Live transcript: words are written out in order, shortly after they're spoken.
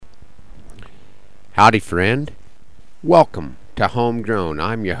Howdy, friend. Welcome to Homegrown.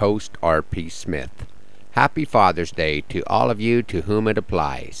 I'm your host, R.P. Smith. Happy Father's Day to all of you to whom it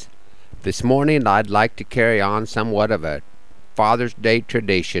applies. This morning, I'd like to carry on somewhat of a Father's Day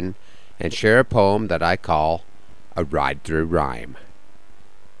tradition and share a poem that I call a ride-through rhyme.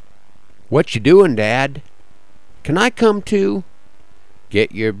 What you doing, Dad? Can I come too?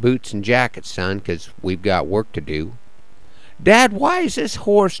 Get your boots and jacket, son, 'cause we've got work to do. Dad, why is this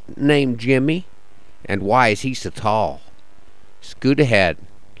horse named Jimmy? And why is he so tall? Scoot ahead.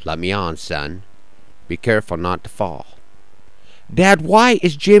 Let me on, son. Be careful not to fall. Dad, why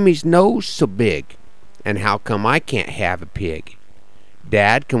is Jimmy's nose so big? And how come I can't have a pig?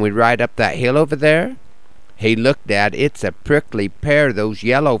 Dad, can we ride up that hill over there? Hey, look, Dad, it's a prickly pear. Those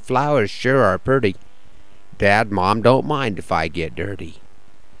yellow flowers sure are pretty. Dad, Mom don't mind if I get dirty.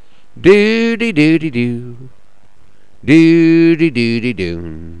 Doo-dee-doo-dee-doo.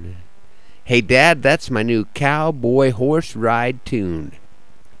 Doo-dee-doo-dee-doo. Hey, Dad, that's my new cowboy horse ride tune.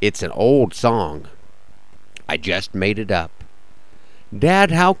 It's an old song. I just made it up.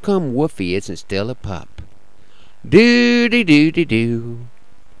 Dad, how come Woofy isn't still a pup? Doo-dee-doo-dee-doo.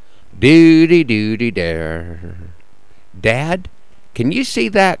 Doo-dee-doo-dee-dare. Dad, can you see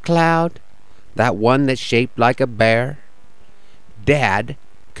that cloud? That one that's shaped like a bear? Dad,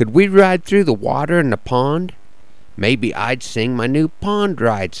 could we ride through the water in the pond? Maybe I'd sing my new pond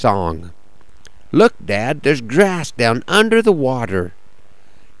ride song. Look, Dad, there's grass down under the water.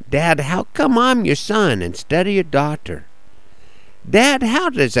 Dad, how come I'm your son instead of your daughter? Dad, how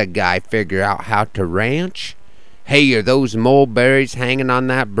does a guy figure out how to ranch? Hey, are those mulberries hanging on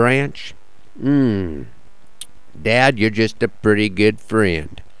that branch? Dad, you're just a pretty good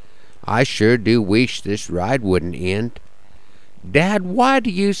friend. I sure do wish this ride wouldn't end. Dad, why do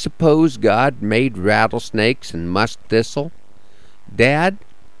you suppose God made rattlesnakes and musk thistle? Dad,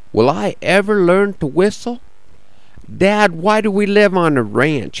 will I ever learn to whistle? Dad, why do we live on a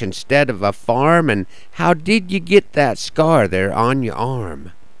ranch instead of a farm? And how did you get that scar there on your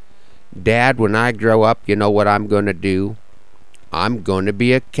arm? Dad, when I grow up, you know what I'm going to do? I'm going to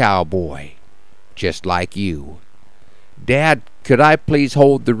be a cowboy, just like you. Dad, could I please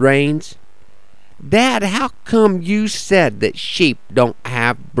hold the reins? Dad, how come you said that sheep don't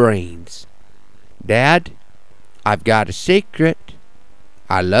have brains? Dad, I've got a secret.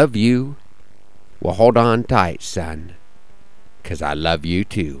 I love you. Well, hold on tight, son, 'cause I love you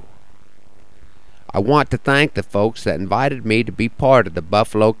too. I want to thank the folks that invited me to be part of the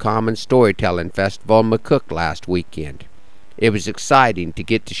Buffalo Common Storytelling Festival in McCook last weekend. It was exciting to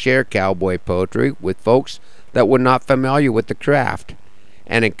get to share cowboy poetry with folks that were not familiar with the craft,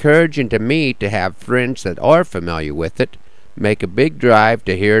 and encouraging to me to have friends that are familiar with it make a big drive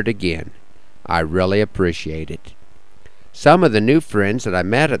to hear it again. I really appreciate it. Some of the new friends that I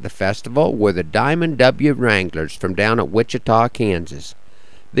met at the festival were the Diamond W Wranglers from down at Wichita, Kansas.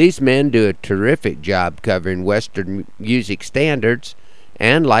 These men do a terrific job covering Western music standards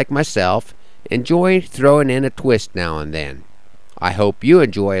and, like myself, enjoy throwing in a twist now and then. I hope you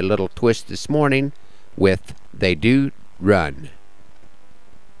enjoy a little twist this morning with They Do Run.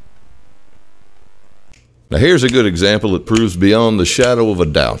 Now here's a good example that proves beyond the shadow of a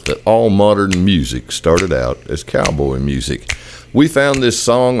doubt that all modern music started out as cowboy music. We found this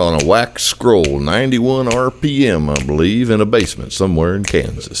song on a wax scroll, 91 RPM, I believe, in a basement somewhere in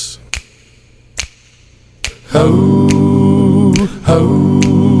Kansas. Ho,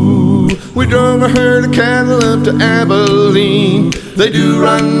 ho, we drove a herd of cattle up to Abilene. They do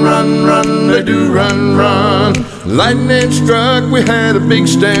run, run, run, they do run, run. Lightning struck, we had a big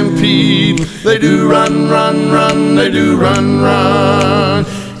stampede. They do run, run, run, they do run, run.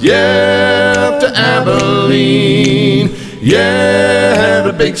 Yeah, up to Abilene. Yeah, had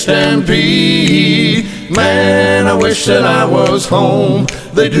a big stampede. Man, I wish that I was home.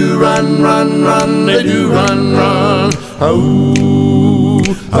 They do run, run, run, they do run, run. Oh,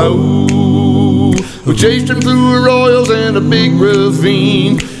 oh. We chased them through arroyos and a big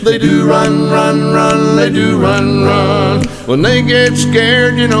ravine. They do run, run, run, they do run, run. When they get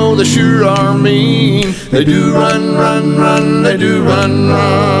scared, you know they sure are mean. They do run, run, run, they do run,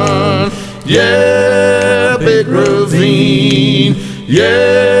 run. Yeah, big ravine.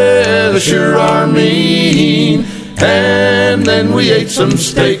 Yeah, they sure are mean. And then we ate some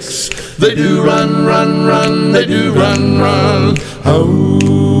steaks. They do run, run, run, they do run, run.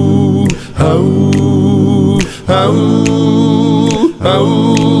 Oh, oh, oh,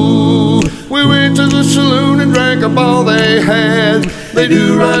 oh. We went to the saloon and drank up all they had. They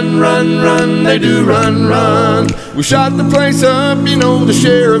do run, run, run, they do run, run. We shot the place up, you know the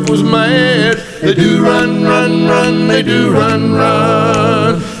sheriff was mad. They do run, run, run, they do run,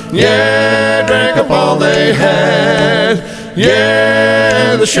 run. Yeah, I drank up all they had.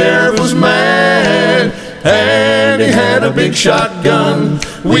 Yeah, the sheriff was mad, and he had a big shotgun.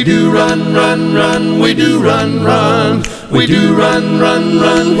 We do run, run, run, we do run, run. We do run, run,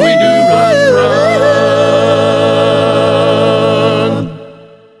 run, we do run, run.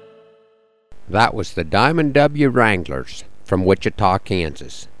 That was the Diamond W. Wranglers from Wichita,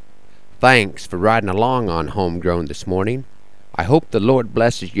 Kansas. Thanks for riding along on Homegrown this morning. I hope the Lord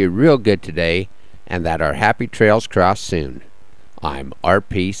blesses you real good today and that our happy trails cross soon. I'm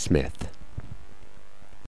R.P. Smith.